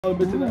Nothing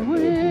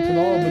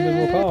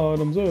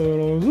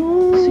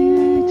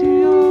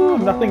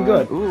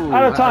good. Ooh,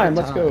 Out of time.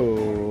 Let's go.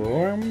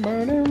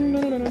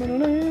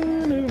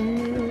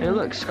 Hey,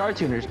 look, Scar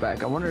Tuner's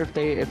back. I wonder if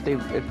they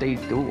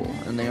duel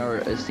and they are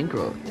a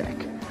synchro deck.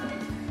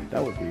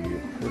 That would be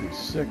pretty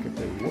sick if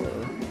they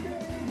were.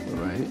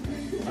 Right.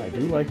 I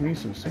do like me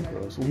some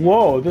synchros.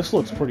 Whoa, this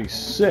looks pretty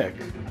sick.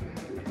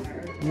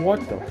 What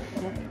the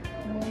fuck?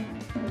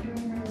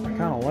 I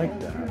kind of like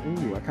that.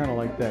 Ooh, I kind of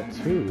like that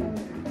too.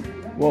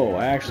 Whoa,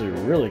 I actually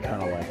really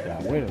kind of like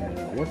that. Wait a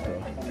minute, what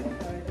the?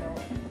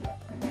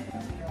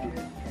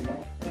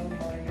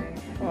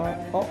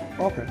 Oh,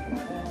 okay.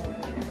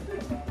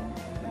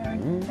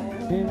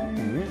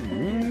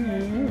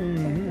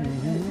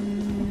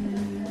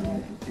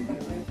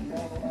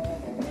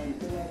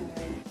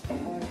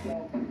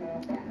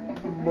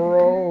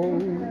 Bro.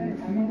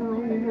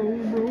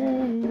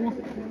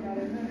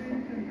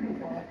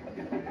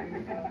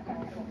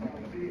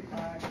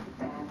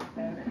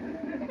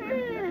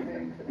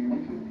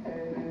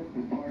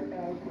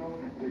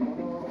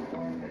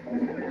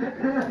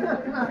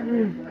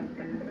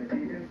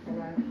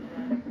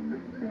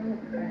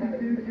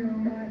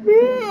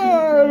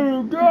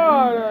 Oh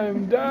God,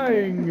 I'm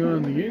dying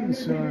on the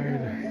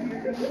inside.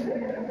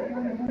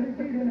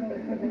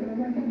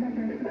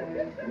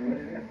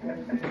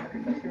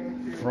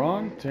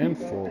 Front and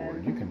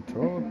forward. You can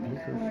throw a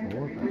beaker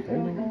forward by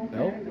holding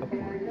L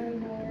upward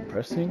and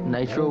pressing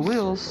Nitro L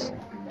wheels.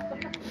 circle.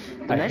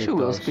 The Nitro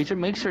Wheels feature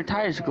makes your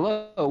tires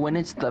glow when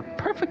it's the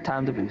perfect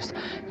time to boost.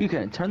 You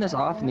can turn this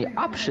off in the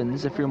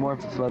options if you're more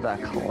of the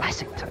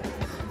classic type.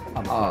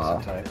 I'm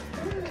classic type.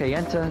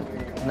 Kayenta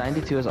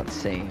 92 is on the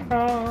same.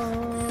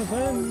 Oh,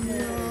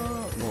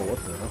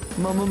 what the hell?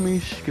 Mama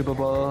mishka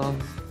baba.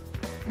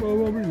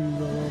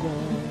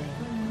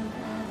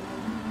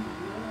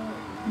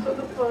 What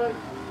the fuck?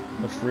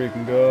 Let's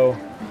freaking go.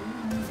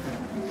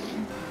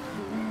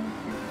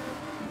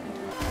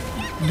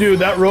 Dude,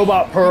 that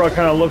robot Purra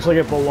kind of looks like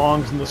it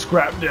belongs in the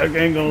scrap deck,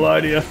 ain't gonna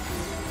lie to you.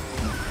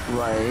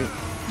 Right.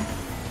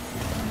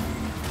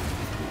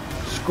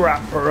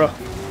 Scrap Purra.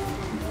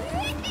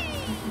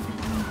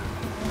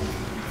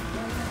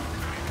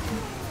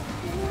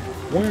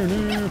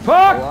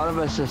 Fuck! A lot of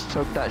us just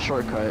took that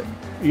shortcut.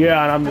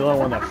 Yeah, and I'm the only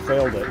one that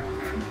failed it.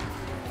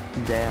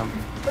 Damn.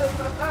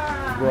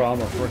 Bro,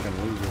 I'm a freaking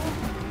loser.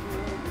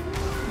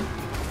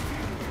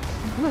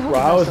 Bro,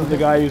 how is it the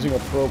guy using a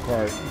pro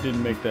card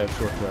didn't make that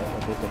shortcut?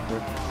 Like, what the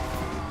frick?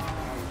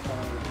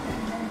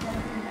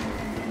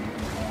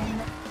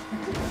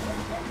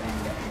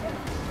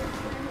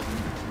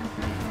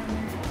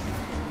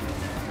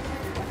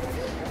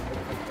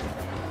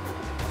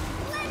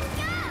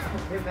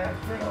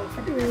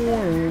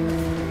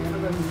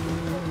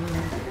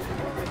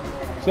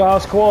 So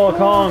how's Koala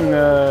Kong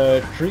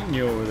treating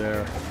you over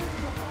there? A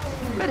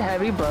bit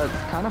heavy, but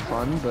kind of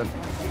fun, but...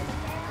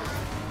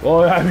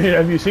 Well, I mean,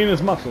 have you seen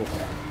his muscles?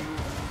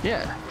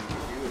 Yeah.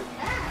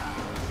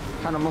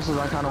 Kind of muscles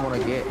I kind of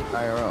want to get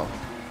IRL.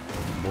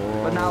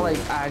 Whoa. But not like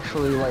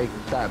actually like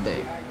that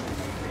big.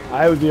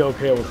 I would be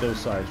okay with those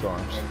sized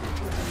arms.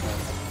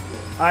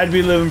 I'd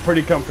be living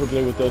pretty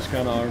comfortably with those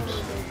kind of arms.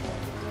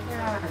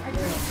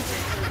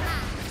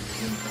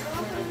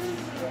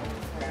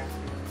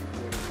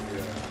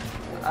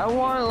 I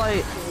want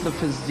like the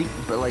physique,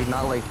 but like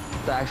not like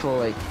the actual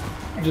like...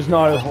 Just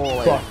not as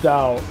whole, fucked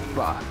out.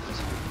 Buffed.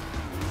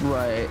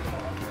 Right.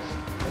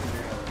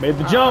 Made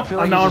the jump.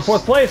 Like I'm now in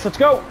fourth place. Let's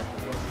go.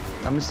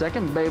 I'm in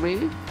second,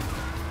 baby.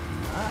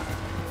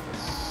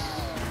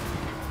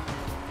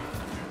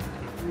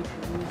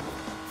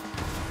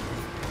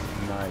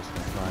 Nice.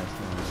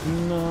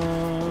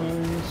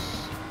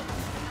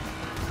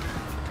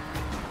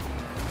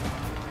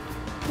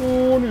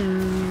 Oh, no.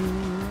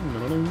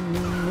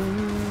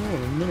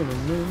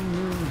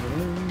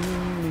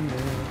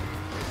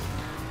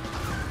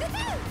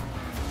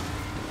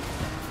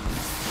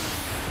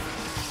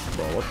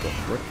 Bro, what the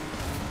frick?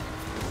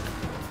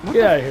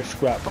 Get out of here,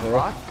 scrap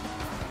Purra.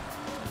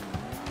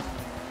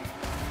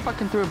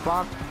 Fucking threw a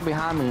bomb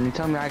behind me and you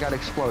tell me I got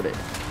exploded.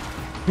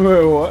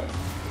 Wait, what?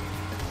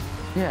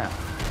 Yeah.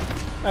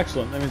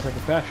 Excellent. That means I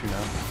can pass you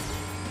now.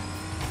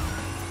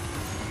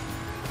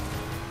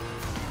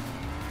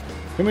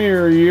 Come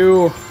here,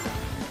 you.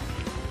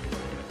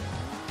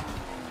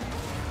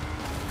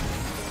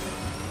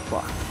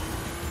 Fuck.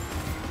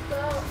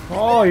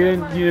 Oh, you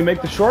didn't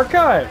make the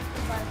shortcut.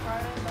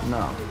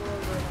 No.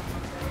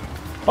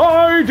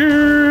 I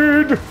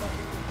did.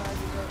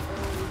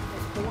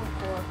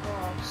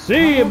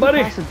 See you,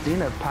 buddy.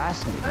 Pasadena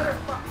passed me.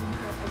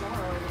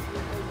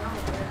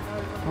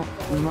 Oh,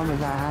 remember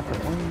that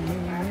happened.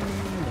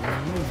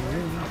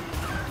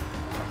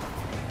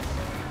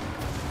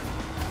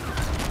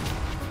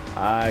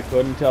 I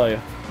couldn't tell you.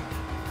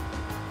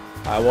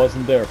 I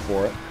wasn't there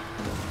for it.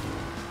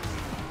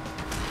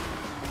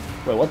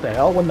 Wait, what the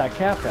hell? When that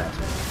cat passed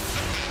me?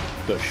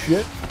 The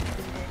shit?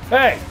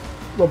 Hey!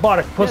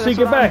 Robotic pussy,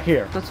 get back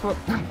here! That's what...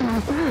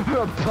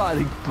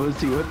 Robotic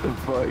pussy, what the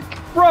fuck?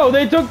 Bro,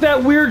 they took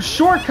that weird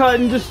shortcut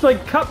and just,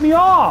 like, cut me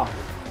off!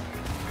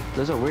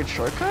 There's a weird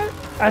shortcut?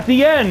 At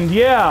the end,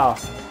 yeah.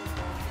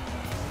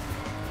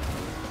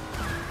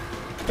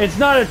 It's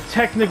not a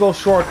technical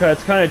shortcut,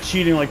 it's kind of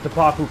cheating like the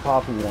Papu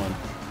Papu one.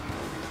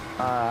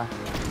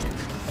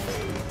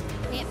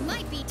 It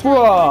might be time for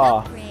Bruh.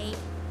 an upgrade.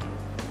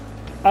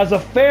 As a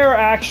fair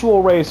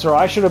actual racer,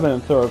 I should have been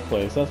in 3rd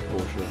place. That's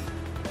bullshit.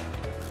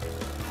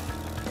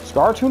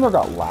 Star Tuner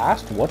got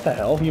last? What the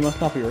hell? He must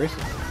not be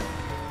racing.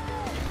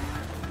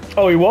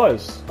 Oh, he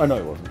was. Oh, no,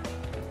 he wasn't.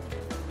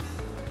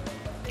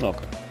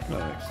 Okay,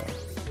 that makes sense.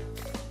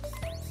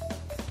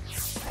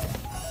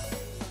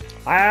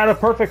 I had a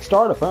perfect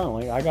start,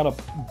 apparently. I got a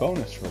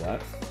bonus for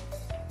that.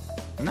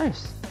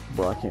 Nice.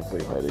 Bro, I can't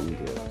believe I didn't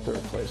get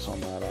 3rd place on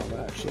that. I'm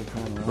actually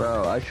kind of...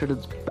 Bro, I should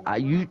have... I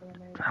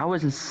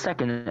was in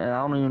 2nd, and I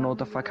don't even know what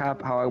the fuck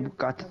happened, how I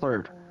got to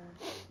 3rd.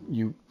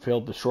 You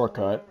failed the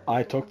shortcut.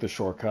 I took the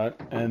shortcut,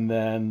 and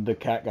then the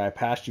cat guy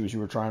passed you as you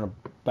were trying to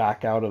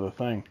back out of the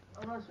thing.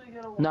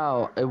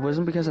 No, it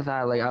wasn't because of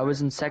that. Like, I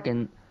was in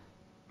 2nd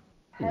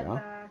Yeah.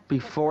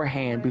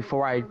 beforehand,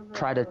 before I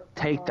tried to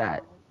take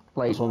that.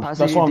 Like, That's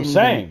what I'm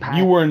saying.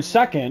 You were in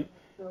 2nd,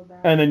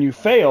 and then you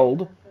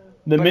failed.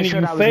 The minute you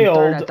I was in failed...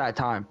 3rd at that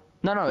time.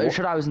 No, it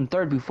should I was in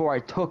 3rd before I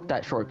took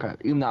that shortcut,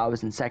 even though I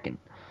was in 2nd.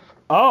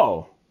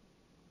 Oh.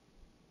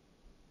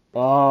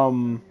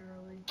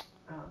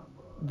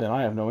 Then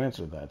I have no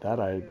answer to that. That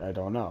I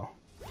don't know.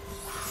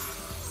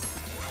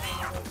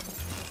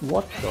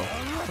 What the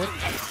frick?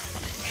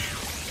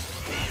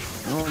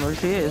 Oh, there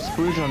she is.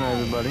 Splooge on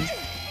everybody.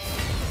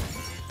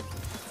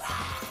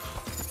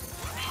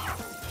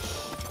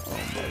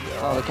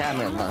 Oh, the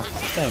Catman left.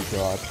 Thank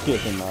God. Get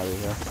him out of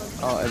here.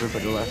 Oh,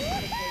 everybody left.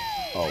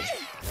 Oh.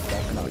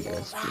 That's not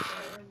good.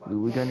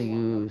 We're gonna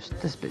use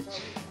this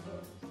bitch.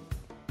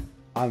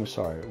 I'm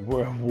sorry.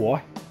 We're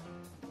what?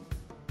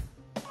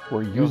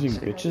 We're using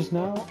bitches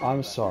now?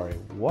 I'm sorry.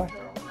 What?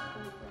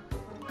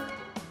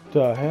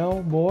 The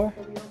hell, boy?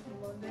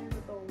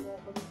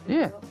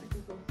 Yeah.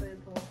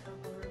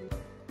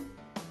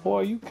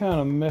 Boy, you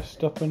kind of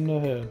messed up in the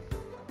head.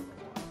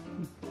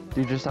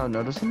 You just not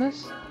noticing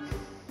this?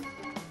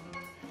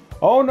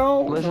 Oh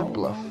no! Blizzard No.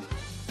 Bluff.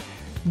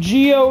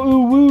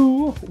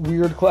 Geo-oo-woo!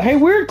 Weird Cloud. Hey,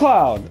 Weird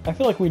Cloud! I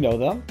feel like we know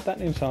them. That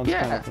name sounds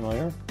kind of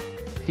familiar.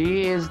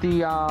 He is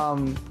the,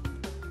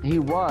 he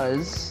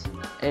was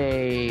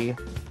a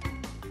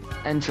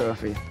end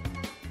trophy.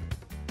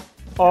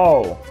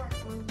 Oh.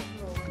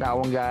 That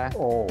one guy.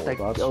 Oh, that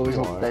that's always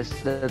why.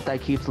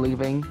 that keeps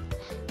leaving.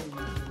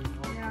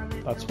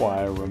 That's why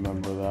I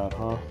remember that,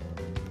 huh?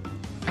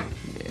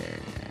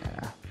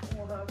 Yeah.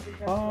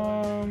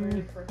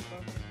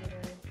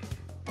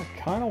 I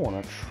kind of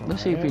want to try.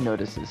 Let's see if he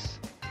notices.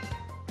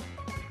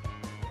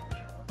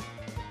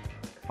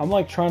 I'm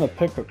like trying to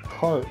pick a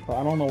cart, but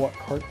I don't know what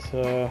cart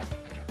to...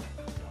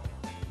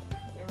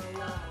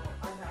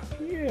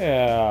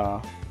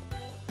 Yeah.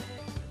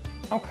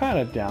 I'm kind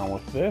of down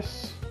with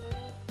this.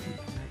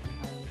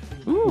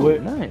 Ooh,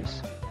 Wait. nice.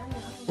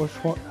 Which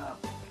one?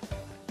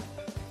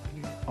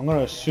 I'm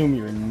gonna assume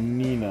you're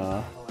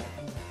Nina.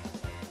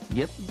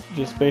 Yep.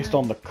 Just based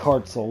on the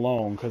carts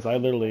alone, because I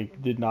literally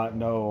did not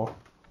know.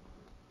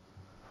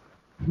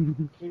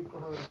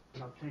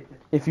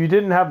 If you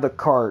didn't have the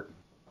cart,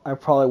 I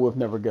probably would have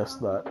never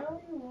guessed that.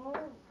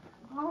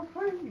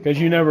 Because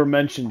you never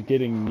mentioned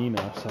getting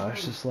Nina, so I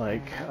was just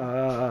like,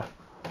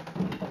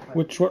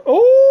 which one?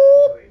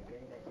 Oh!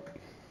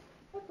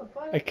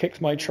 I kicked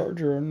my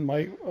charger and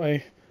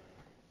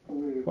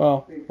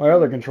well, my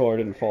other controller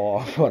didn't fall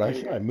off, but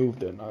I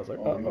moved it and I was like,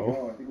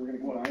 uh-oh.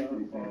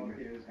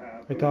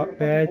 I thought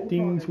bad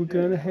things were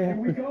gonna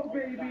happen.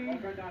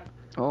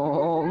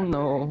 Oh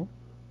no.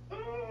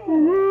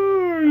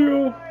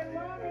 Mario!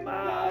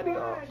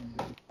 Mario!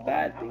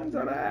 Bad things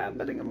are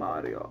happening,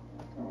 Mario.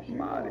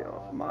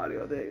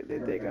 Mario,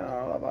 they're taking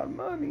all of our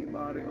money,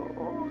 Mario.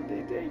 Oh,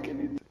 they're taking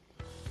it.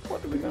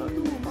 What are we gonna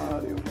do,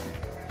 Mario?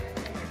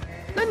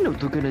 I know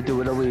what we're gonna do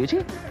with Luigi.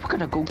 We're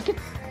gonna go get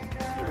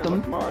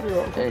them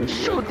Mario and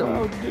shoot them.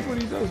 Cloud did what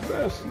he does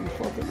best and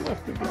fucking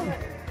left again.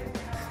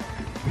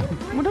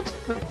 What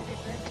if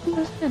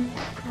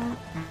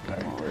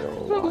Mario,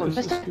 why does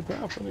this keep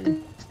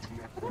happening?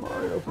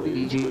 Mario,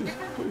 please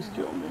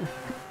kill me.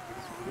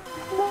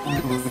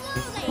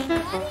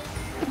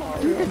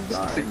 Mario, I'm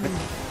dying.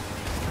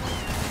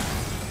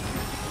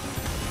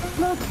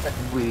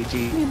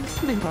 Luigi?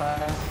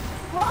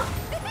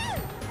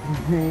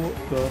 What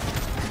the?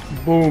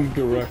 Boom,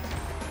 direct.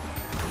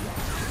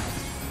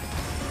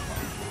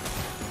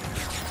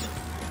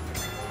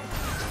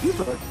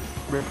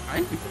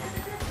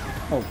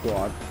 Oh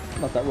god,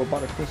 not that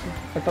robotic person.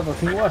 I thought the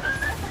thing was.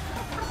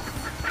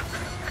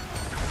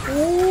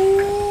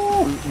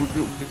 Ooh!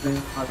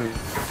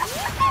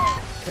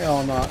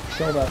 Hell not.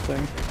 Kill that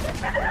thing.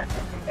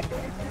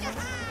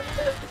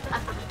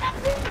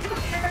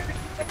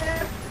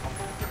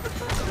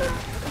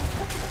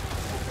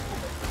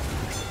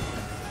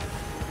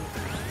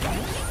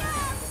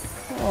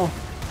 Oh.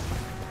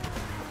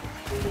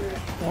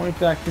 Ain't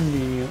that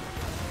convenient.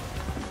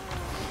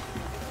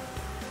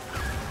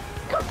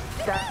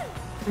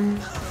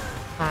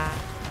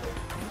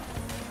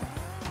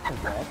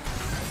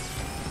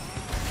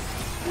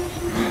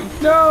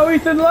 No,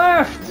 Ethan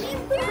left!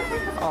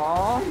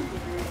 Aw,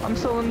 I'm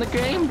still in the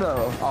game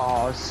though.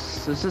 Aw,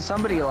 this is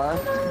somebody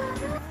left.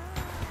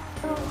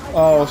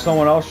 Oh,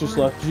 someone else just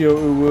left. Gio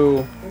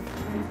Uwu.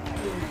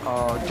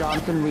 Oh,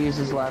 Jonathan Reeves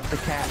has left, the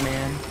cat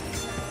man.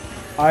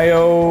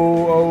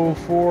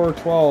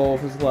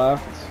 IO0412 is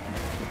left.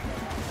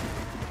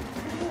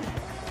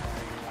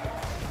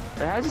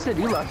 It hasn't said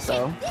you left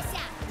though.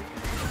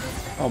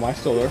 Oh, am I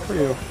still there for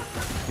you?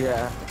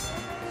 Yeah.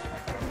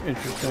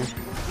 Interesting.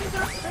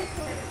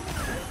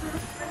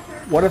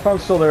 What if I'm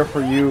still there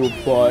for you,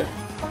 but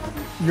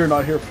you're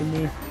not here for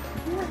me?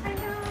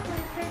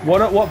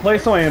 What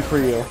place am I in for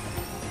you?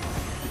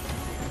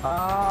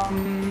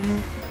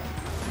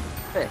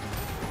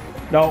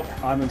 Fifth. No,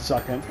 I'm in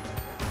second.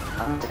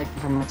 I'm taking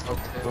from myself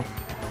too.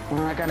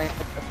 We're not gonna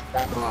hit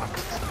that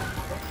box.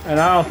 And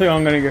I don't think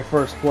I'm gonna get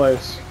first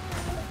place.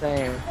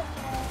 Same.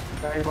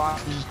 That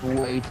box is just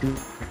way too.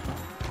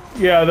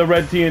 Yeah, the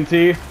red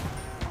TNT.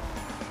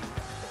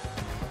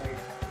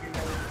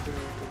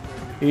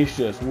 He's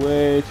just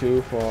way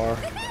too far.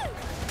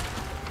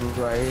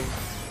 Right.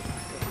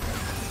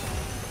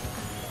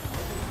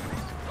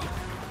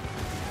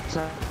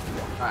 So,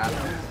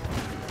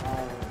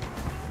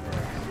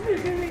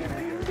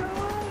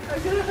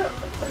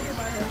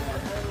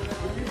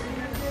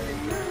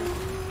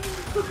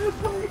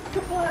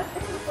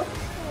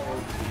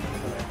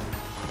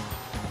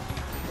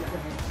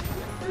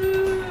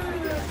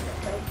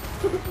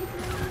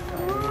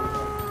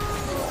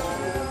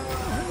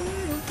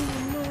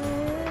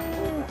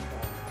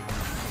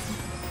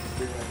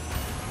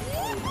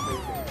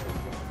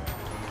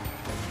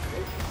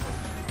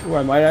 Ooh,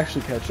 I might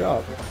actually catch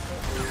up.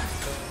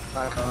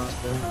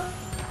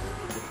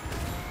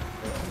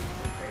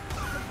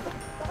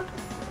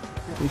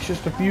 He's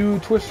just a few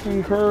twists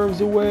and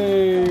curves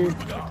away.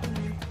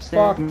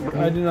 Fuck,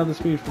 I didn't have the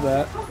speed for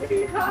that.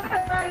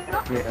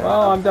 yeah.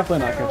 Well, I'm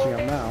definitely not catching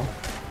up now.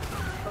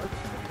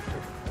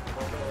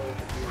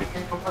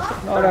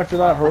 Not after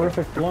that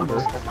horrific blunder.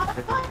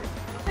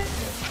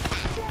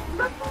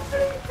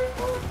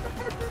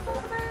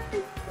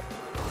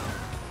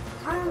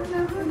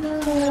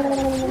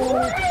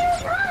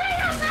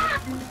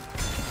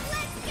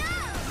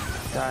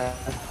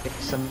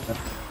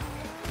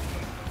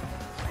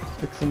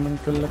 Fix them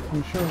and collect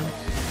insurance.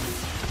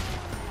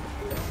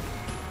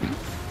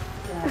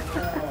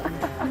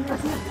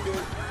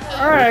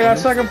 Alright, I got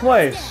second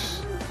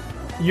place.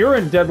 You're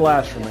in dead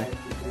last for me.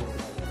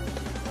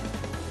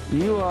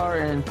 You are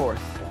in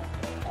fourth.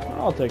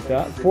 I'll take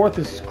that. Fourth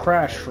is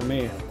Crash for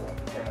me.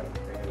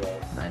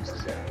 Nice.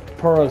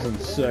 Pura's in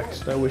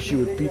sixth. I wish you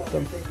would beat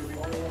them.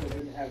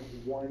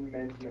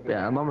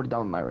 Yeah, I'm already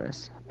done with my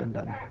race. Been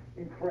done.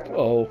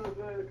 Oh,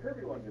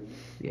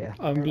 Yeah.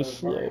 I'm just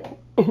slow.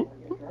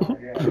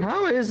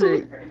 How is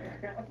it,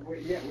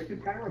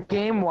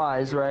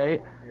 game-wise,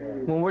 right?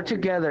 When we're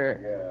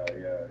together,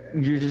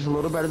 you're just a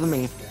little better than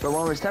me. But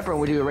when we're separate,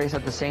 we do a race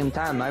at the same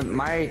time.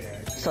 My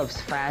stuff's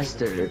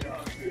faster.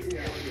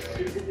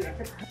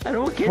 I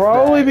don't get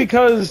Probably that.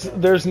 because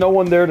there's no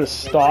one there to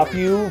stop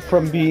you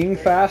from being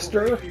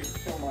faster.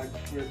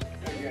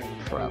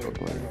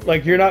 Probably.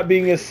 Like, you're not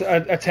being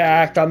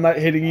attacked, I'm not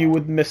hitting you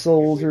with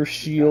missiles or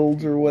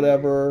shields or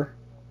whatever.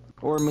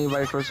 Or me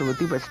vice versa with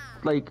you, but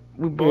like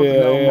we both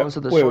know most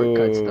of the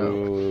shortcuts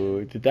though.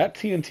 Wait. Did that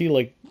TNT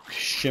like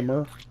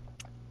shimmer?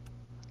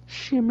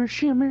 Shimmer,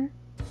 shimmer.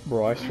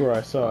 Bro, I swear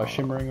I saw a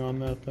shimmering on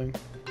that thing.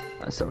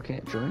 I still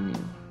can't join you.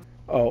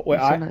 Oh, wait,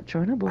 I'm not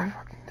joinable. I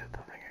fucking did the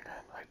thing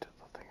again. I did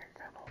the thing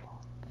again. Hold on.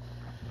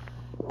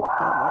 Oh my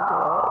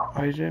god.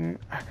 I didn't.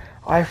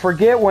 I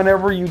forget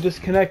whenever you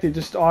disconnect it,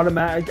 just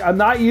automatic. I'm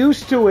not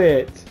used to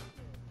it.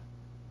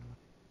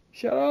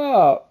 Shut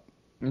up.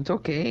 It's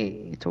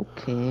okay. It's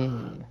okay.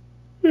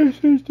 This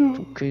is It's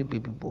okay,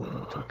 baby boy.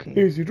 It's okay.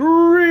 Is it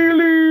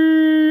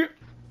really?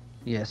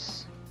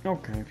 Yes,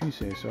 Okay, if you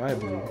say so, I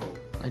believe.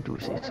 I do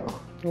say so.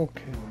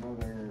 Okay.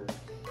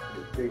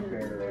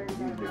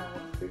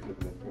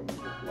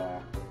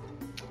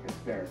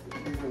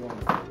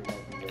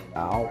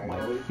 Ow, my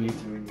feet.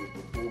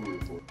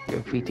 Your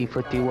feety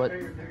footy what? My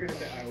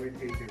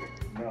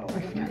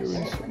feet are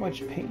in so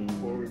much pain.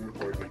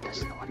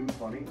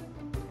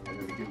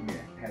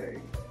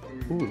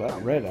 Ooh,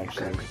 that red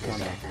actually is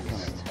kind of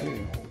cool.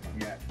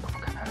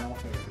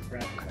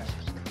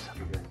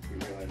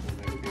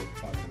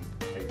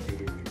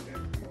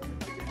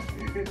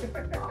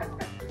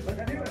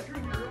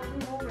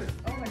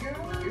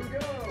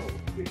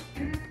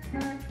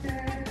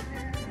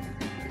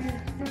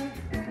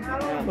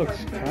 That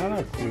looks kind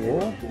of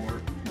cool.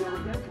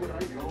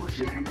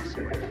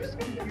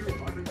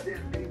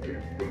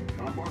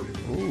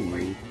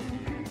 Ooh.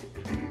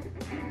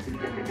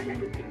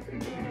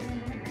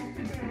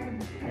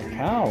 I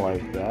kind of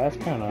like that. That's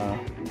kind of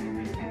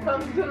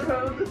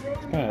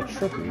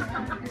trippy.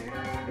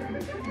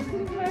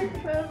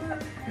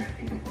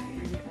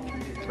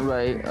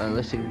 Right,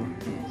 let's see.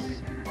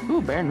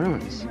 Ooh, barren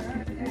ruins.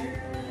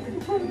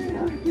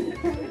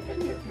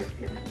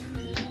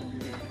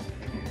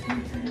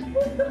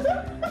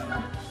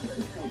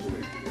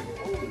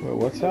 Wait,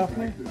 what's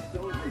happening?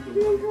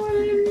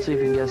 See if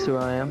you can guess who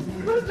I am.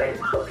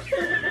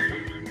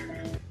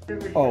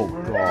 Oh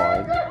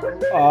god.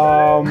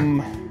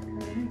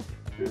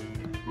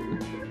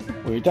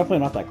 Well, you're definitely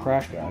not that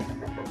Crash guy.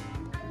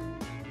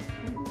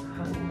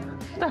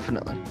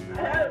 Definitely.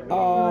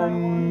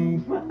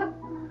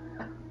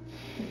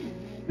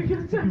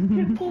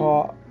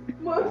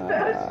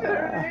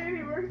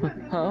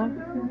 Huh?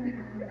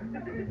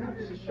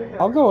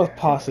 I'll go with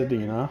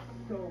Pasadena.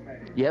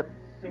 Yep.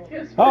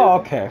 Oh,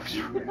 okay.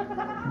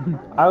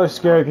 I was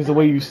scared because the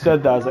way you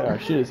said that, I was like, oh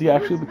shit, is he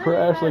actually the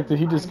Crash? Like, did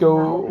he just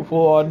go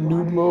full on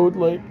noob mode?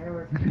 Like,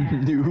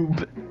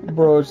 Noob.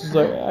 bro, it's just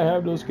like, I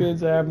have no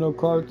skins, I have no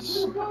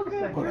carts,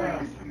 but I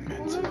have the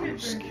mental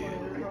skill.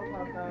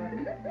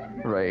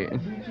 Right.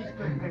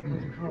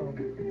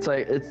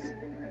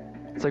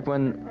 It's like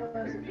when.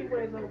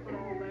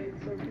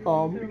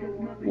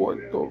 What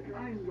the?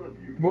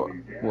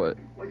 What?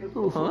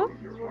 Huh?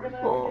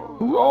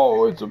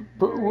 Oh, it's a.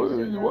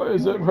 Why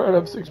is that rat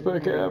have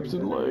six-pack abs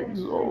and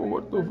legs? Oh,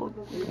 what the fuck?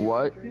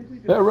 What?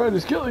 That rat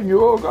is killing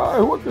you, oh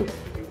god, what the?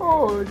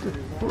 Oh,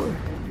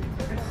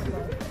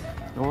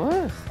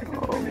 What?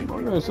 I'm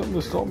gonna send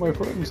this to all my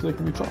friends. They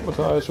can be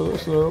traumatized for the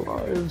rest of their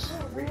lives.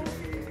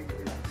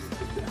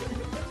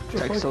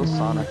 Just like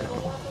Exosonic.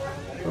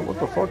 What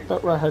the fuck?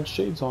 That rat had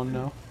shades on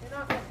now.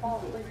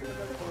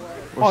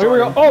 We're Oh, here we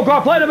go. starting. Oh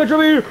god, Platinum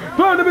Entropy!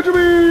 Platinum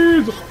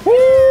Entropy!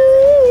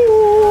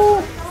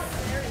 Woo!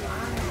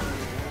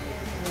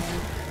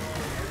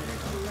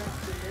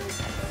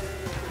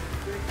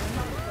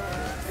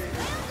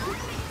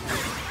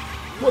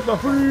 What the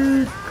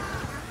freak?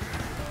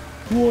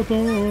 What the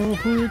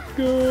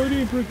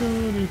frickity,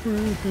 frickity,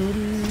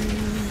 frickity.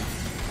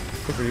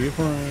 Frickity,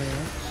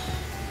 frick.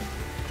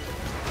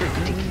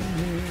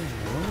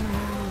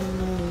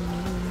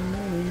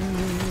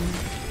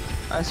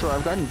 I swear,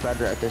 I've gotten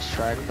better at this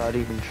track without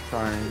even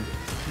trying.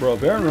 Bro,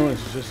 Baron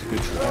Ruins is just a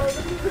good track. It's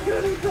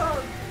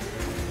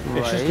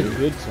just a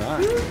good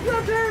time.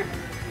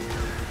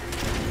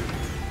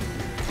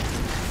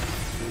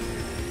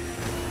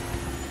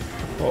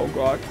 Oh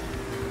god.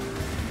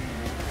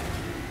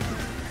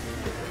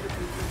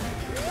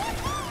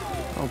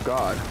 Oh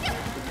god.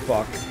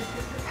 Fuck.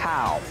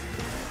 How?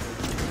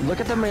 Look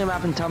at the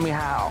minimap and tell me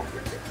how.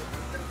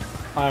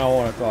 I don't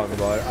want to talk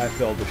about it. I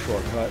failed the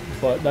shortcut,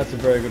 but that's a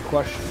very good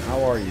question.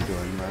 How are you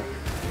doing, Matt?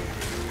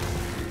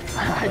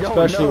 I don't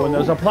Especially know. when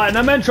there's a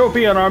platinum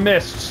entropy in our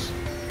midst.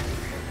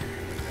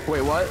 Wait,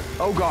 what?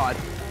 Oh god.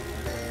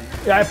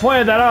 Yeah, I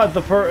pointed that out at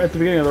the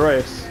beginning of the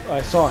race.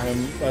 I saw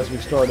him as we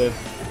started.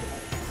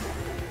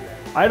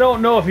 I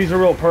don't know if he's a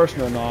real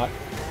person or not.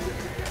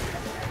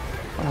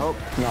 I hope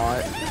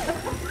not.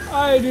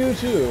 I do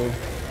too.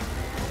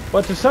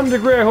 But to some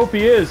degree I hope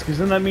he is, because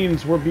then that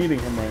means we're beating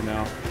him right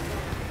now.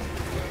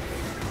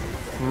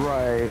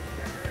 Right.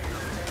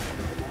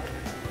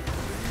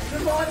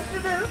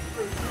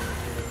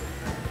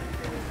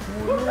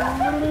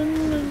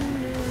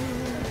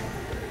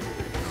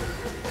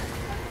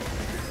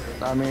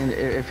 I mean,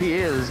 if he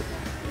is,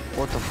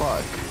 what the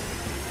fuck?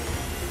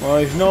 Well,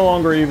 he's no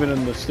longer even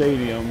in the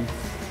stadium.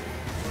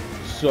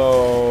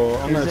 So,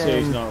 I'm going to say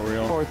he's in not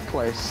real. 4th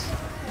place.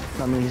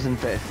 I mean, he's in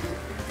 5th.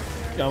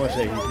 Yeah, I'm going to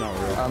say he's not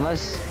real.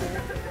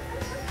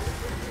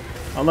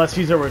 Unless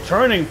he's a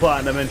returning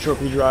Platinum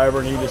Entropy driver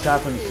and he just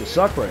happens to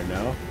suck right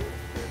now.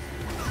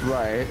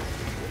 Right.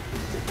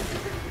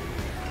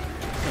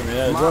 I mean,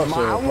 that is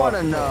also I want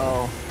to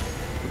know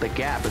the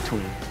gap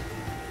between.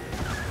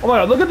 Oh my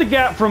god, look at the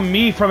gap from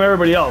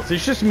everybody else.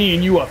 It's just me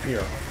and you up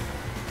here.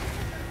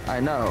 I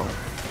know.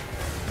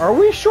 Are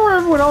we sure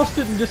everyone else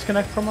didn't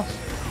disconnect from us?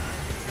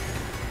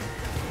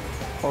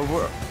 Or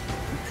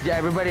yeah,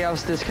 everybody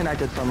else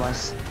disconnected from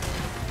us.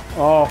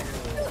 Oh,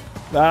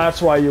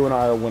 that's why you and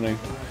I are winning.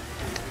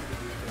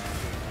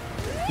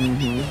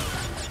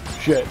 Mm-hmm.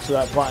 Shit, so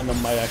that platinum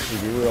might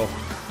actually be real.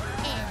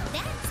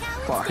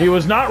 Fuck. He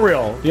was not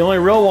real. The only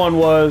real one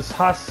was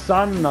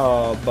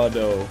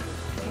Hassanabado.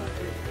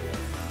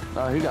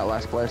 Oh, he got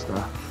last place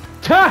though.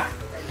 Ha!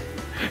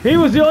 He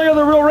was the only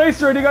other real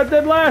racer and he got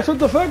dead last. What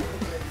the fuck?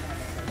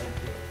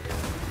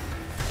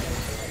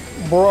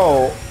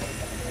 Bro,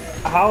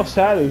 how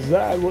sad is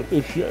that? What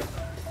the shit?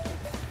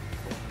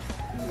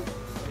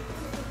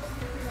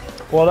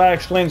 Well, that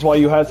explains why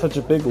you had such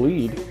a big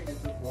lead.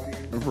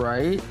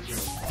 Right?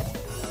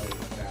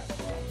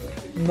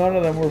 None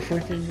of them were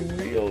freaking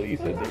real,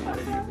 Ethan.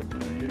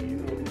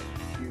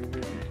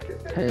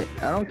 Hey,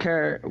 I don't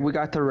care. We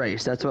got the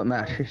race. That's what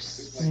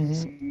matters.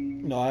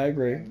 Mm-hmm. No, I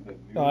agree.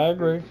 I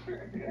agree.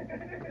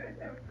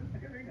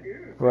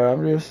 But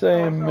I'm just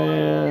saying,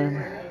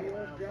 man.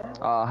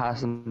 Oh,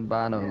 Hassan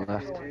Bano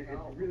left.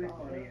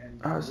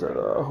 I said,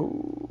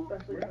 who?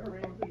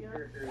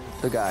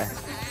 The guy.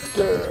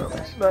 Damn,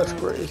 that's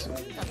crazy.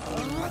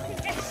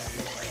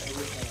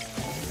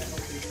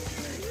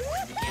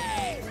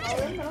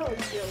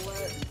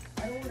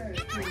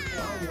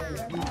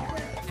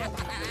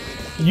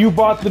 You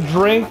bought the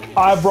drink,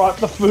 I brought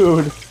the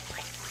food.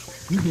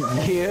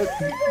 Yep.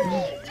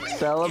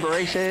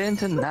 celebration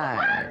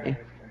tonight.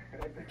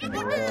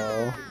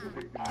 Bro.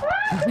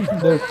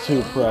 They're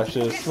too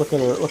precious. Look at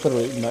her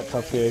eating that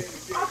cupcake.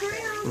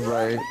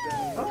 Right.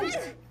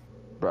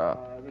 Bro.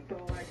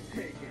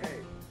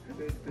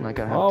 Like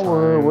I have Oh,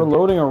 time. we're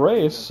loading a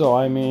race, so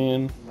I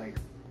mean.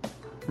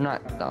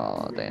 Not.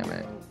 Oh, damn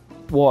it.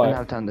 What? I don't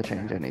have time to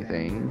change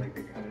anything.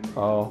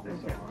 Oh,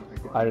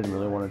 I didn't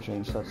really want to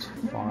change. That's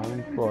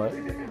fine, but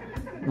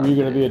you're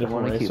gonna be a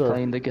different I keep racer.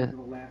 playing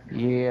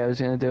yeah, I was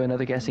gonna do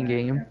another guessing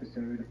game.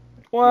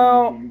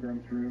 Well,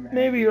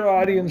 maybe your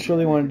audience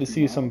really wanted to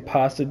see some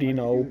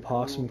Pasadena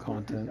opossum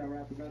content.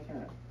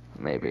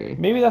 Maybe.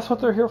 Maybe that's what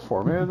they're here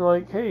for. Maybe they're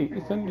like, hey,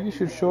 Ethan, you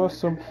should show us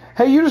some.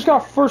 Hey, you just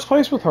got first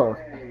place with her.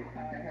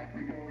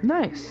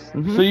 Nice.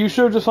 Mm-hmm. So you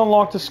should have just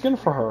unlocked a skin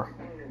for her.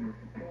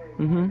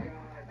 Mm-hmm.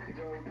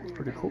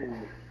 Pretty cool.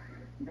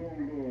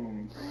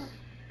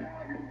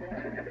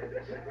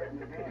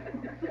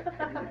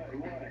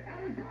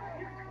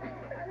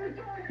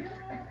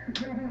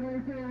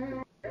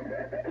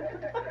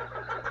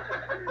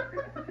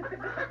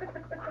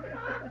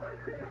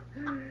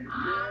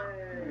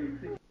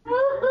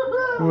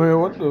 Wait,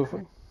 what the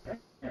fuck?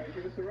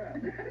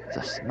 It's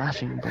a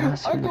smashing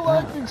blast A from the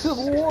galactic past.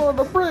 civil war on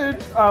the bridge.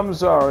 I'm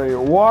sorry,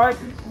 what?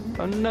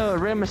 Oh no,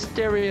 Rey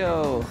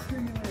Mysterio!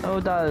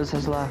 Oh, Daz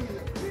has left.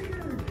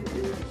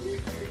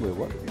 Wait,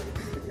 what?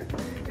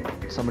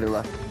 Somebody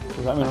left.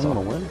 Does that mean I'm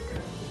gonna win?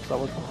 Is that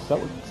what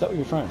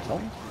you're trying to tell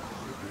me?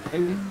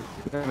 Maybe.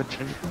 We have a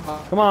change.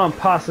 Come on,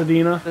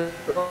 Pasadena.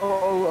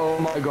 Oh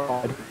my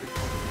god.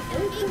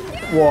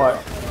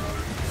 What?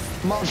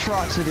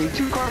 Monstrosity.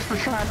 2 cars were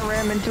trying to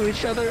ram into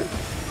each other.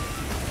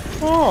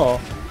 Oh,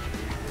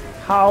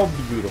 how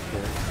beautiful.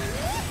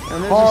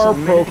 And there's Car just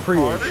a mini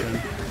procreation.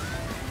 car.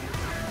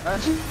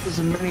 That's just this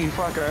mini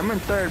fucker. I'm in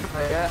 3rd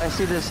place. I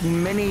see this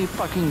mini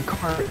fucking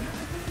car.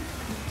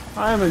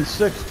 I am in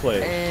 6th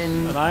place,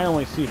 And I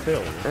only see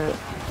failure.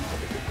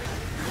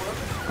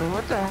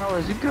 What the hell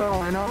is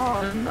going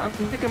on? I'm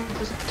thinking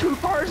there's 2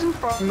 cars in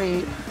front of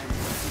me.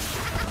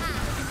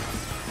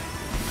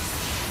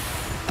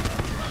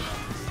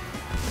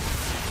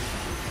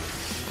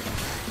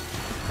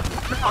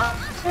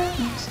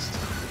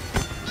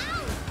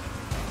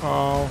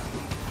 Oh.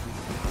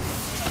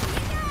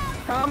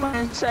 How am I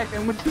in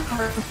 2nd with 2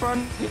 cars in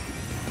front of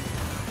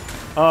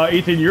me?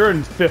 Ethan, you're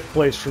in 5th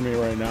place for me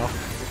right now.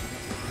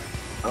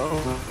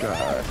 Oh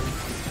god.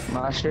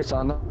 My shit's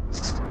on the...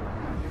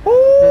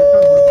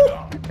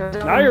 Ooh!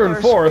 Now you're in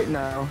 4th. Right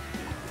now.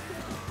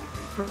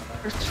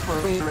 First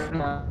for me right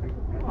now.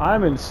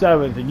 I'm in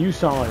 7th, and you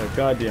sound like a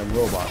goddamn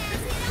robot.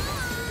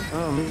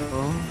 Oh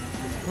no.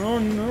 Oh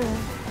no.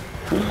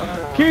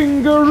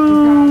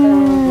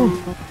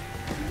 Kangaroo!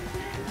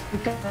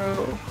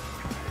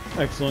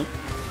 Excellent.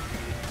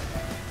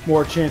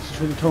 More chances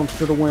for the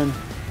Tomester to win.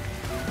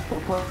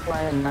 We're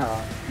playing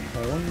now.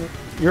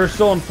 You're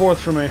still in 4th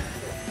for me.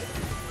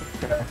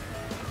 Okay.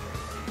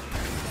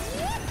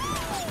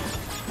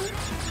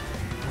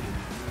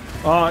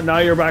 Now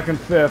you're back in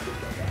 5th.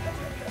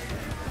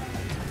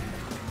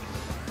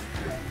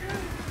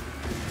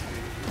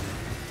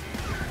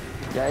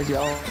 Guys,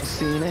 y'all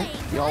seen it?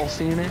 Y'all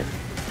seen it?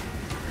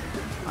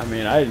 I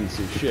mean, I didn't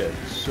see shit,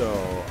 so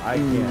I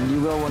can't.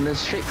 You will when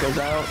this shit goes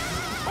out.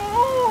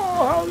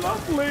 Oh, how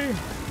lovely!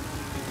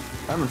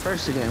 I'm in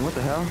 1st again. What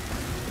the hell?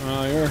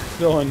 You're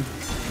still in...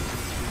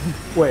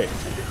 Wait,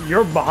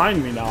 you're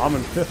behind me now. I'm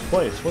in 5th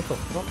place. What the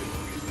fuck?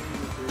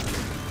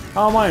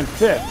 How am I in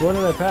 5th? When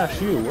did I pass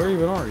you? Where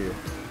even are you?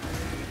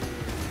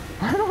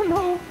 I don't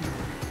know.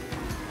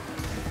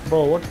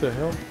 Bro, what the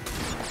hell?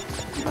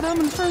 But I'm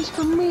in 1st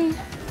for me.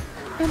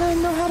 And I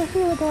know how to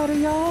feel about it,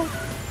 y'all.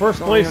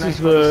 1st place is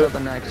the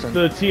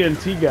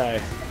TNT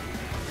guy.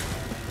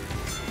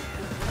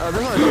 Oh,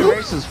 there's only 2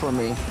 races for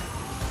me.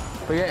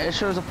 But yeah, it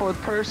shows a 4th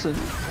person.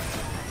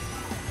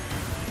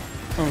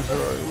 I'm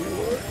sorry,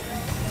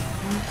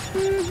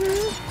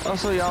 what?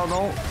 Also, y'all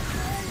don't...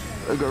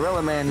 The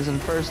Gorilla Man is in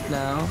 1st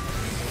now.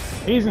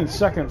 He's in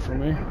 2nd for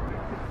me.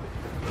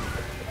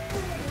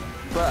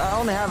 But I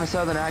only have a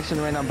Southern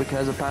accent right now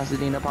because of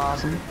Pasadena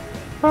Possum.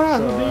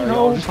 Pasadena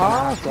Y'all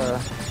Possum.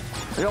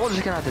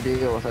 just gonna have to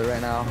deal with it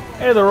right now.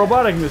 Hey, the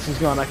roboticness is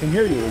gone. I can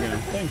hear you again.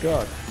 Thank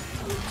God.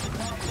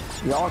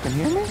 Y'all can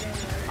hear me?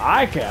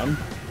 I can.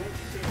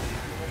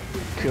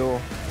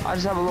 Cool. I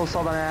just have a little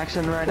Southern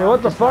accent right Wait, now.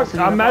 what the because fuck?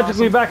 Pasadena I'm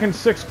magically Possum. back in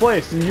 6th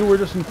place, and you were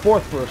just in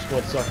 4th for a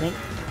split second.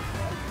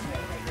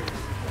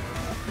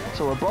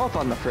 So we're both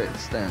on the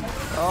fritz then.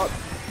 Oh,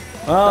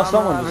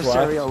 Someone just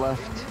left. adversarial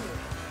left.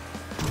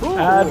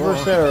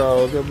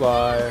 Adversarial,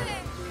 goodbye.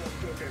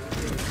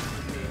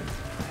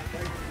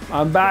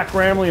 I'm back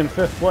randomly in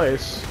 5th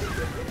place.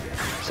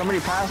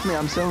 Somebody passed me,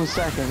 I'm still in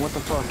 2nd. What the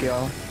fuck,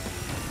 y'all?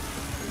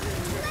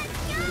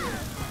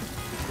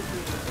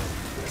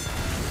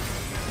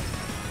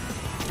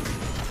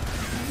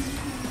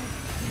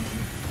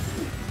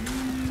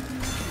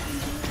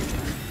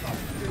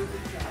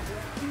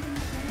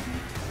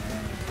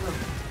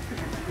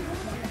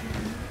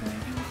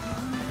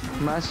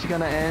 Match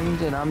gonna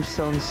end and I'm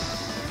still in...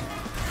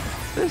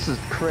 This is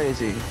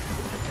crazy.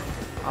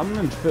 I'm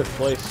in 5th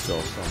place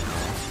still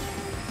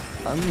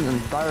somehow. I'm in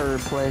 3rd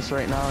place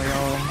right now,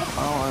 y'all.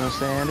 I don't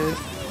understand it.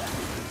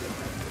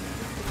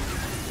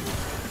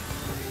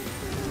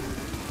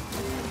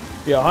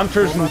 Yeah,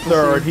 Hunter's in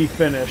 3rd. He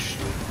finished.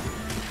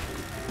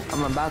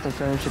 I'm about to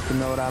finish if you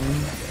know what I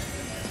mean.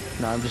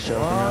 No, I'm just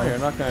joking. Well, you're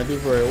not gonna do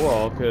very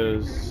well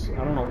because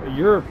I don't know.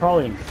 You're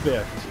probably in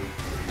 5th.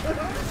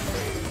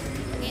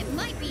 It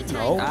might be time.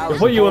 No, I they was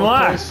put you in 4th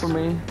place last. for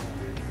me.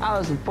 I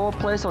was in 4th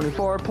place, only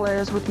 4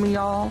 players with me,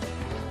 y'all.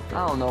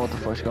 I don't know what the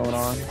fuck's going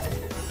on.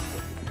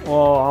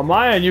 Well, on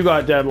my end, you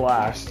got dead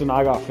last, and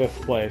I got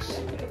 5th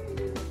place.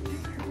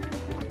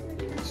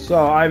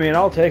 So, I mean,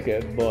 I'll take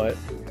it, but...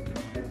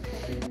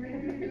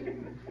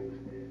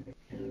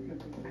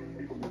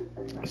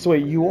 So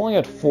wait, you only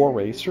had 4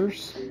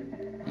 racers?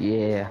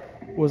 Yeah.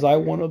 Was I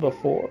one of the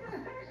 4?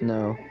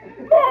 No.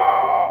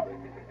 Ah!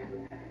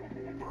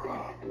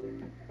 Bruh.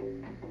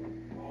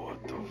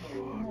 What the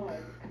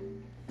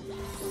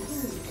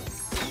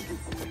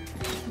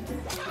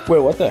fuck? Wait,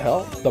 what the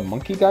hell? The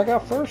monkey guy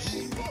got first?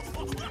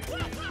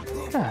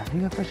 Yeah, he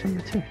got first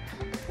number 2.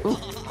 Ooh,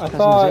 I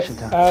thought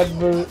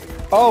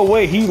oh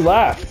wait, he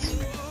left.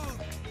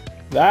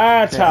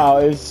 That's how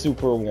his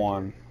super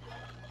won.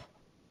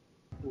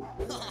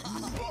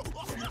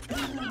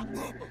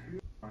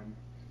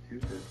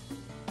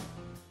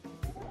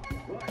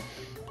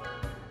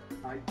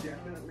 I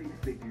definitely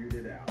figured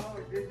it out. Oh,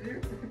 did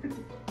you?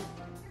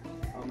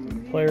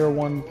 Player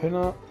 1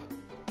 pinup.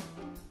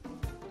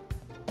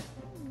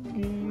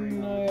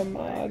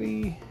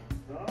 Nayamati.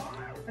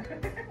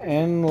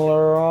 And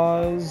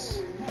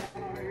Laraz.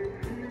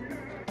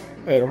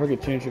 Hey, don't forget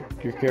to change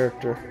your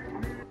character.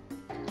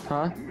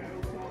 Huh?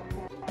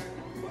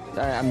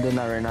 I'm doing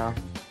that right now.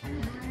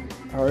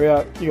 Hurry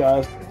up, you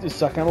guys. Just a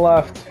second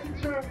left.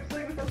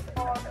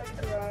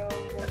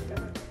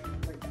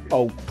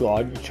 Oh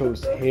god, you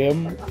chose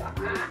him?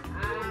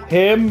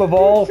 Him of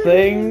all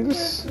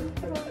things?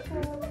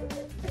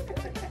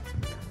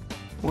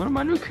 One of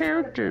my new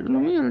characters.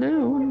 Leave me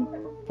alone.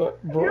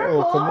 But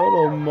bro,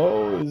 Komodo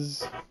Mo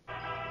is...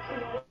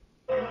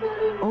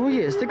 Oh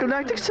yes, the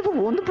Galactic Civil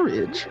War on the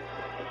bridge.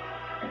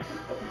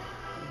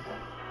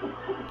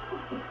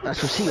 I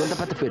shall see you on the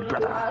battlefield,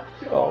 brother.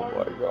 Oh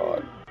my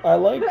god. I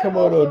like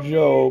Komodo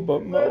Joe,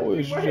 but Mo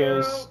is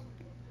just...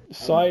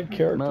 side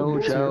character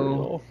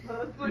Mojo.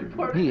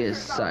 material. He is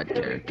side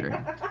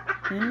character.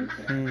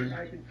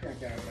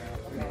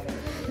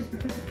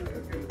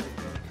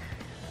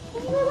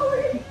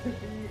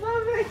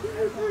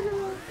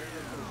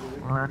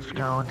 Let's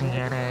go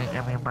DNA,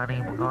 everybody.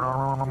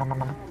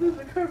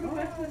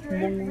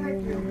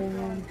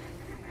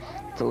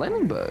 It's a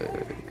landing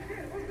bug.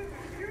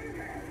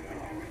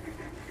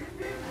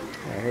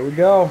 Here we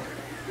go.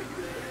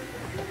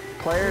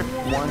 Player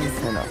 1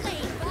 pinup.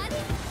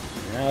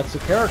 Yeah, it's a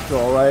character,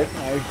 alright.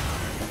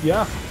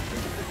 Yeah.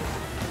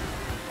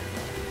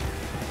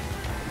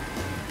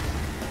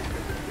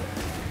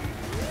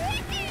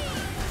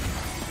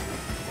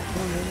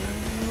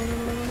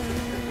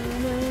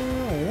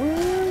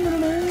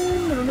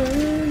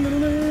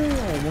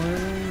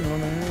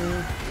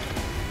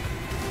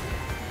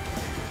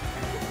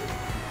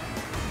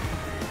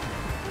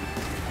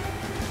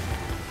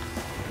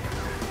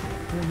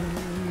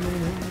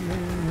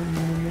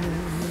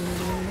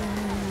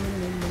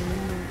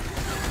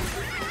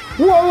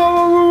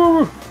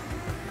 Whoa!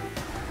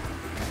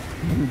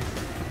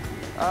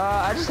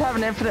 I just have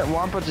an infinite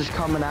Wampa just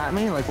coming at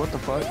me. Like, what the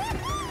fuck?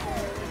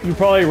 You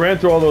probably ran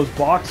through all those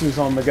boxes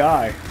on the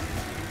guy.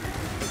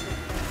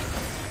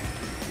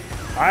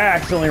 I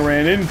accidentally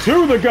ran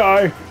into the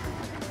guy.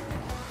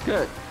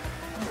 Good.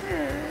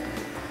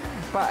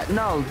 But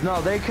no,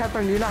 they kept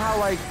on. You know how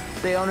like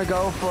they only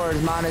go for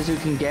as many as you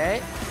can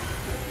get.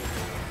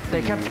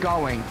 They kept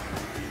going.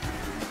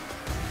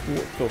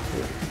 What the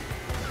fuck?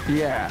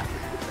 Yeah.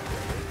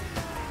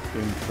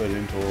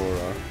 Infinite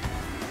aura.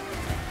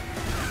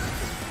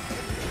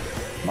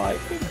 My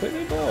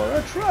infinite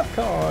aura trap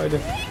card.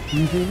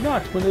 You do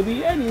not want to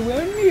be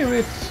anywhere near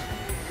it.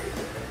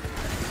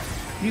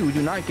 You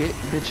do not get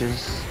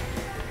bitches.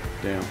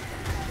 Damn.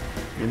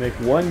 You make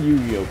one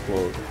Yu-Gi-Oh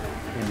quote,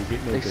 and you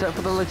get no Except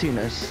for the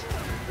Latinas.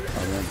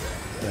 Oh man,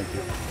 thank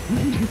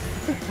you.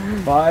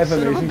 5 Son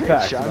of a amazing bitch,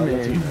 facts I about mean.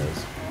 Latinos.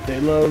 They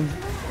love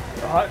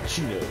hot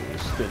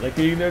Cheetos. They like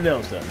getting their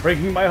nails done,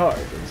 breaking my heart,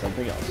 and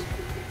something else.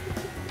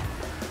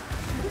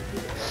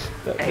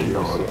 That is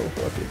so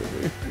fucking to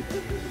me.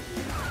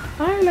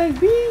 I like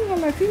being a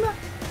Latina.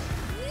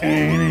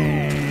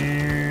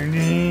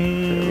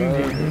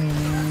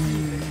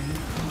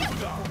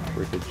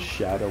 Freaking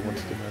Shadow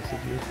wants to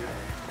message you.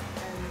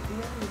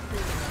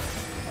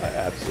 I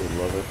absolutely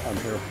love it. I'm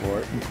here for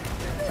it.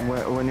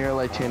 When you're a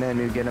Latina and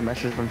you get a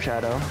message from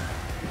Shadow.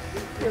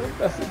 Get a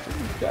message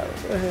from Shadow.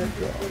 Go ahead,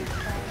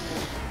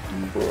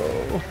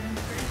 bro.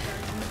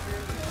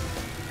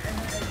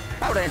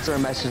 I would answer a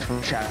message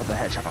from Shadow the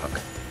Hedgehog.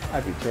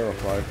 I'd be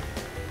terrified.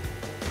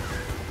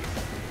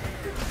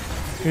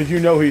 Because you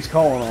know he's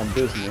calling on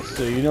business,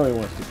 so you know he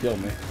wants to kill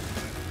me.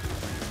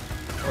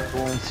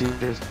 Once he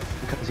just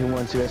because he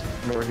wants you guys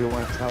to know he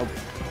wants help.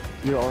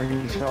 You or he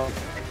needs help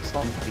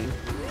something.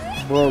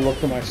 Bro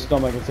looked at my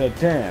stomach and said,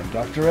 "Damn,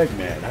 Dr.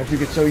 Eggman, how'd you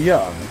get so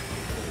young?"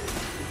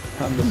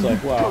 I'm just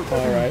like, wow,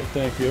 alright,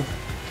 thank you.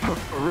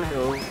 For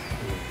real.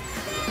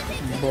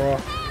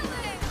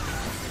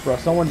 Bro,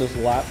 someone just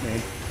lapped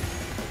me.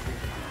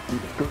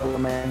 Go,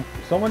 man.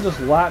 Someone just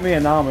lapped me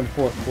and now I'm in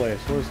 4th place.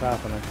 What is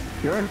happening?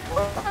 You're in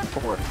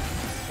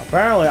 4th.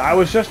 Apparently, I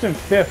was just in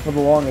 5th for the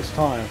longest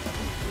time.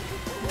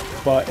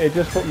 But it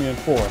just put me in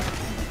 4th.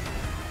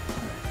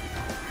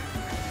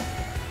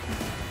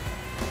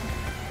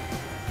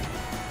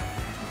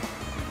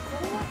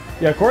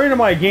 Yeah, according to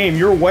my game,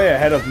 you're way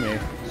ahead of me.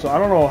 So I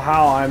don't know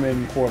how I'm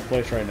in 4th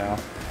place right now.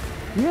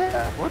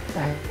 Yeah, what the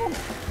hell?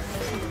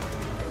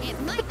 It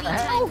might be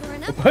time for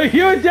an up. But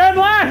you're dead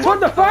last! What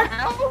the fuck?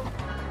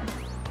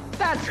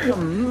 That's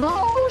some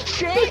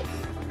bullshit!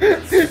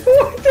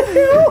 What the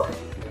hell?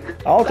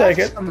 I'll take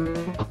it. Some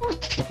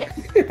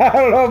bullshit. I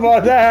don't know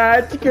about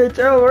that. You can't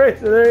tell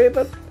race or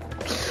anything.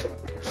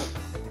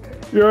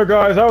 Yeah,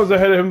 guys, I was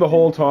ahead of him the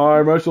whole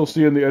time. I shall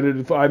see in the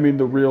edited,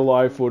 the real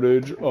live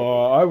footage.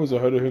 I was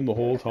ahead of him the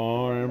whole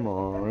time.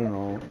 You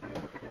know,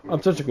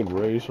 I'm such a good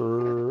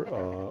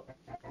racer.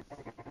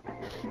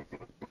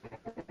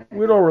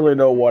 We don't really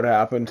know what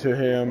happened to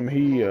him.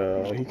 He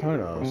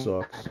kind of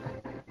sucks.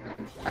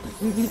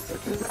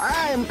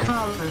 I'm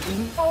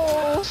calling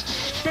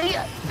bullshit.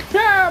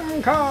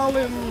 I'm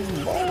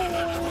calling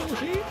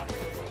bullshit.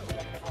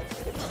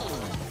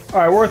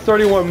 Alright, we're at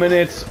 31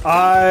 minutes.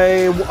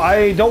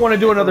 I don't want to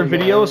do another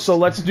video, so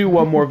let's do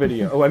one more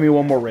video. Oh, I mean,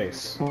 one more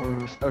race.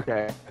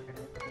 Okay.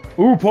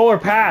 Ooh, Polar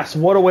Pass!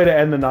 What a way to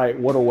end the night.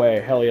 What a way.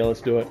 Hell yeah,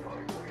 let's do it.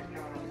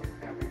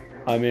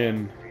 I'm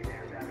in.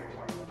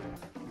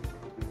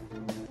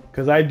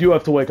 Because I do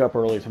have to wake up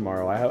early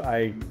tomorrow.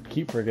 I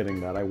keep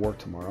forgetting that. I work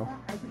tomorrow.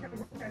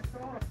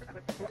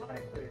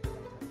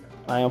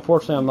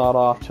 Unfortunately, I'm not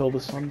off till the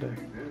Sunday.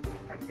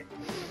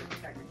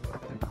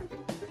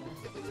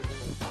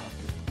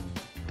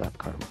 That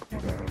card.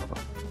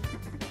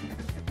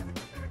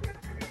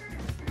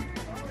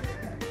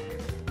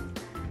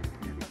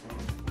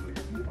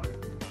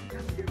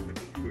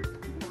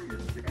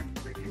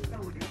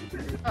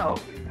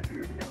 Oh.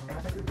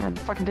 God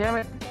fucking damn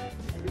it.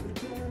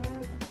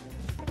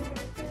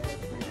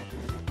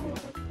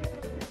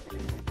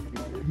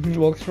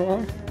 What's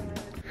wrong?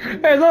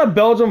 Hey, is that a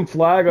Belgium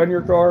flag on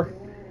your car?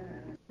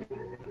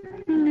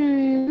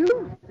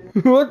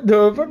 What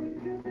the fuck?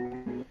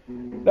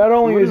 Not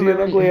only is he an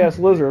ugly ass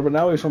lizard, but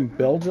now he's from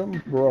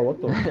Belgium? Bro,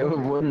 what the fuck? It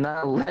would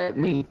not let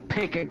me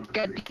pick a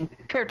goddamn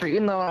character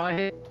even though I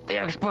hit the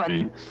X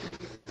button.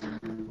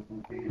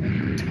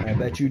 I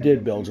bet you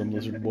did, Belgium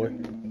lizard boy.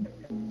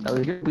 That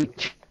was your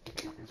beach.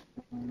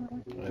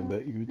 I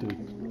bet you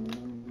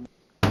did.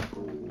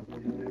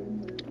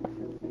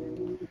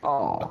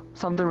 Oh,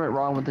 something went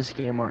wrong with this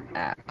game or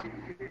app.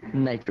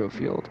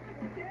 Nitro-Fueled.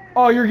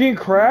 Oh, your game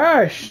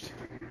crashed!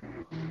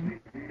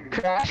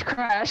 Crashed.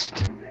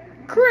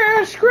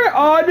 Crash!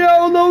 Oh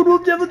no, Lone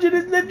Wolf Diligent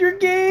has left your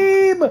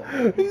game!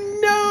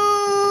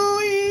 No,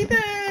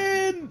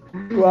 Ethan!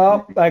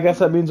 Well, I guess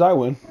that means I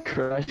win.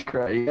 Crash,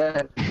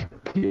 yeah.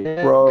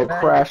 Bro,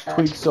 Crash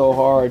tweaked so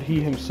hard, he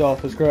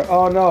himself is crashed.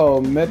 Oh no,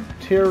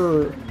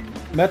 Metrol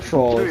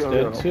is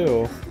dead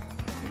too.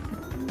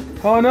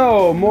 Oh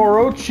no,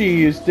 Morochi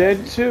is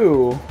dead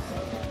too.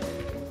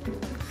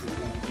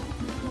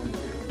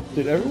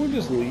 Did everyone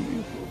just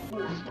leave?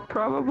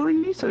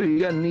 Probably, so you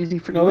got an easy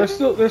free No, there's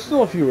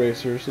still a few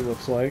racers, it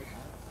looks like.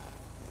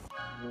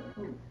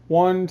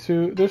 1,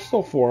 2, there's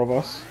still 4 of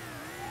us.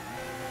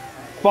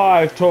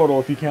 5 total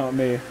if you count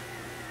me.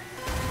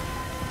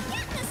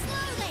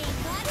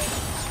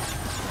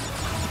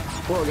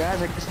 Well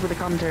guys, I guess for the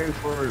commentary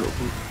for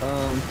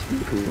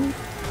Touma,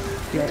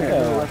 you have to Yeah.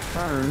 go left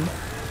turn.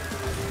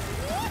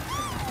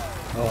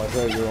 Oh, that's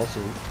right, you're also...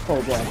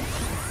 Oh, God.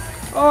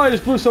 Oh, I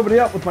just blew somebody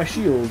up with my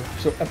shield.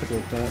 So epic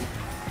like that.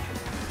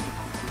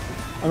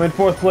 I'm in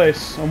 4th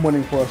place. I'm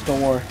winning for us,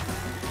 don't worry.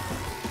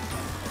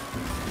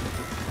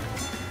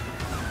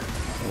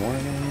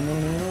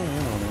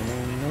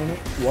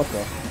 What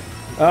the?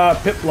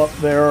 Piplup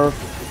there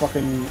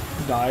fucking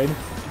died.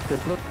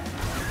 Piplup.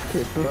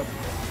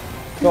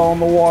 Fell in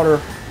the water.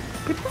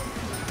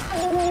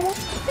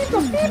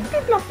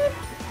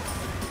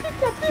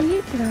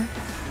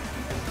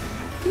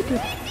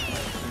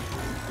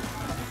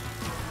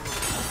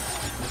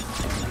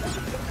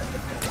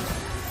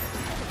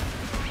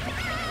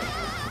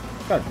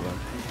 God damn.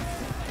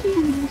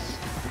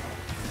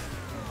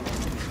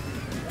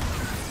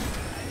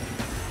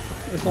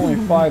 There's only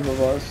 5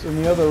 of us, and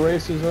the other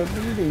races are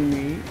beating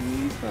me.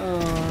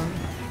 Ethan.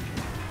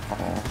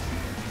 Oh.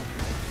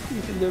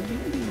 Ethan, they're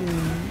beating me.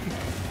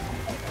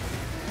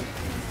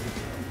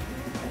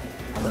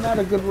 I'm not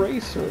a good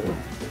racer.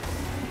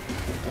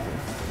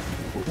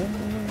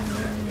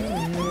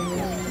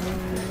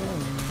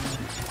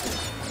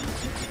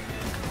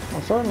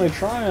 I'm certainly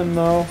trying,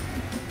 though.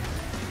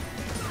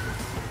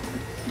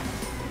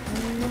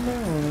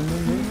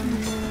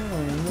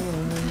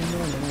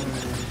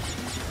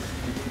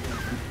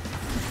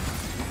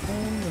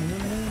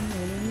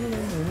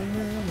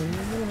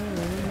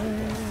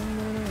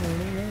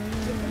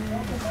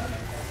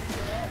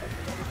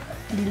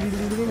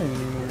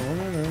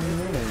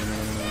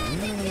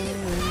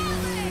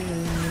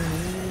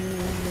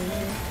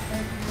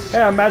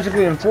 Hey, I'm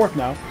magically in 4th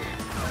now.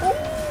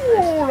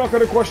 Oh, we're not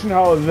gonna question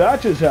how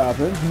that just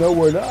happened. No,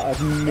 we're not.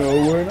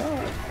 No, we're not.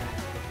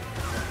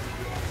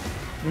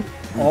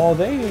 All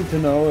they need to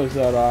know is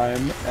that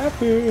I'm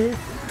epic.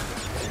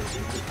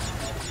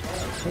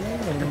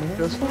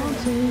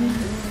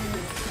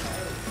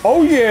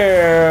 Oh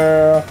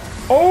yeah!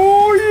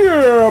 Oh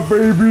yeah,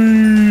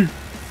 baby!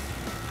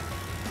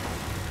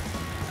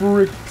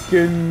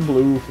 Frickin'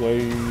 blue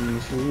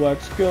flames.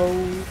 Let's go.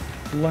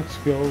 Let's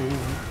go.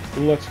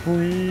 Let's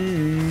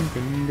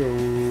freaking go.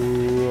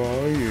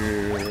 Oh yeah.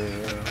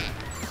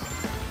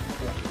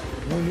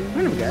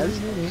 Guys.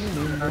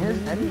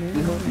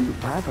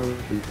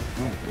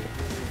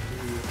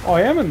 Oh,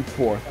 I am in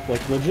 4th,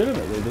 like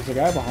legitimately. There's a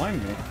guy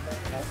behind me.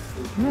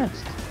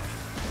 Next.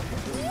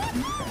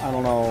 I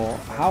don't know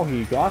how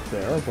he got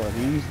there, but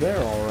he's there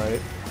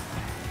alright.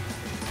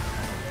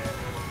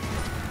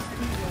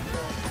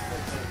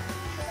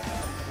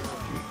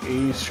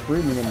 He's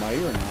screaming in my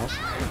ear now.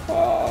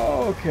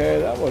 Oh, okay,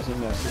 that wasn't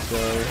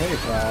necessary. Hey,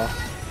 pal.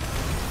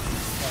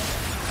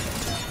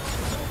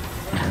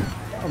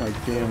 Oh my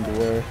damned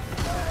way.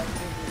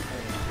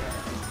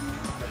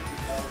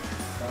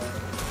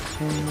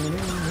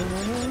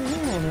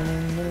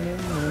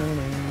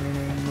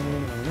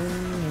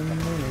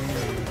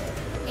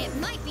 It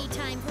might be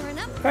time for an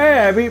upgrade. Hey,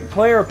 I beat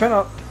player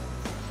pinup.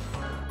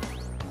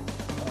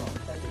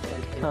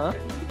 Huh?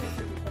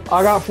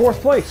 I got 4th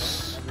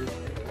place.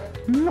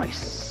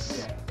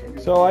 Nice.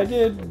 So I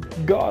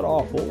did god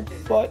awful,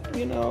 but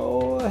you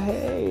know,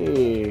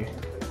 hey.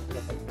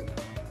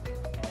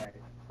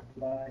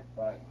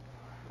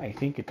 I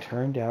think it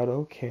turned out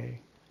okay.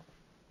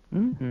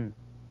 Mm-hmm.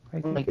 I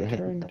think it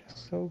turned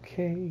out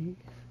okay.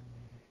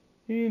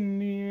 In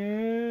the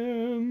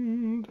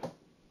end.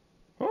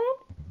 Huh?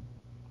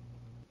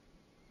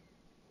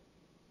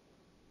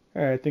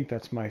 Alright, I think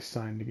that's my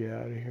sign to get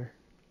out of here.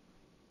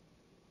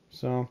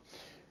 So,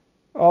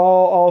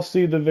 I'll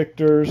see the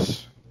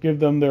victors, give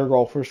them their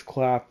golfer's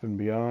clap, and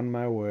be on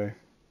my way.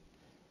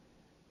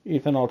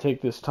 Ethan, I'll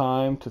take this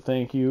time to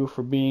thank you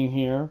for being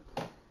here.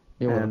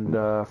 And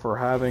for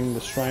having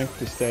the strength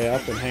to stay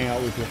up and hang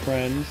out with your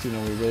friends. You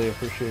know, we really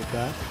appreciate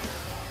that.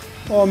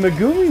 Oh,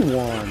 Megumi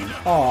won.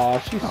 Aw,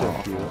 she's so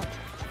cute.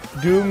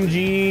 Doom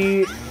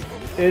G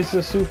is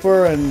a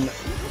super and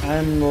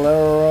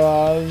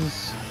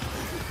Leraz.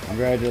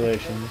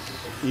 Congratulations.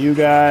 You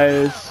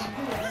guys.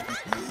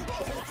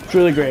 It's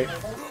really great.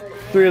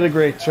 3 of the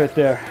greats right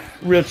there.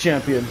 Real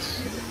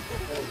champions.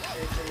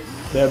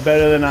 They're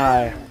better than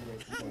I.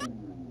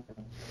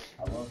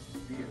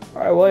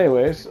 Alright, well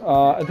anyways,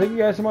 thank you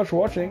guys so much for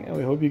watching, and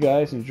we hope you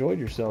guys enjoyed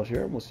yourselves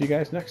here. We'll see you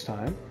guys next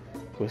time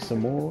with some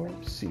more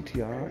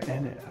CTR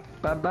NF.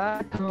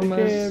 Bye-bye, Take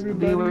care,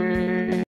 everybody.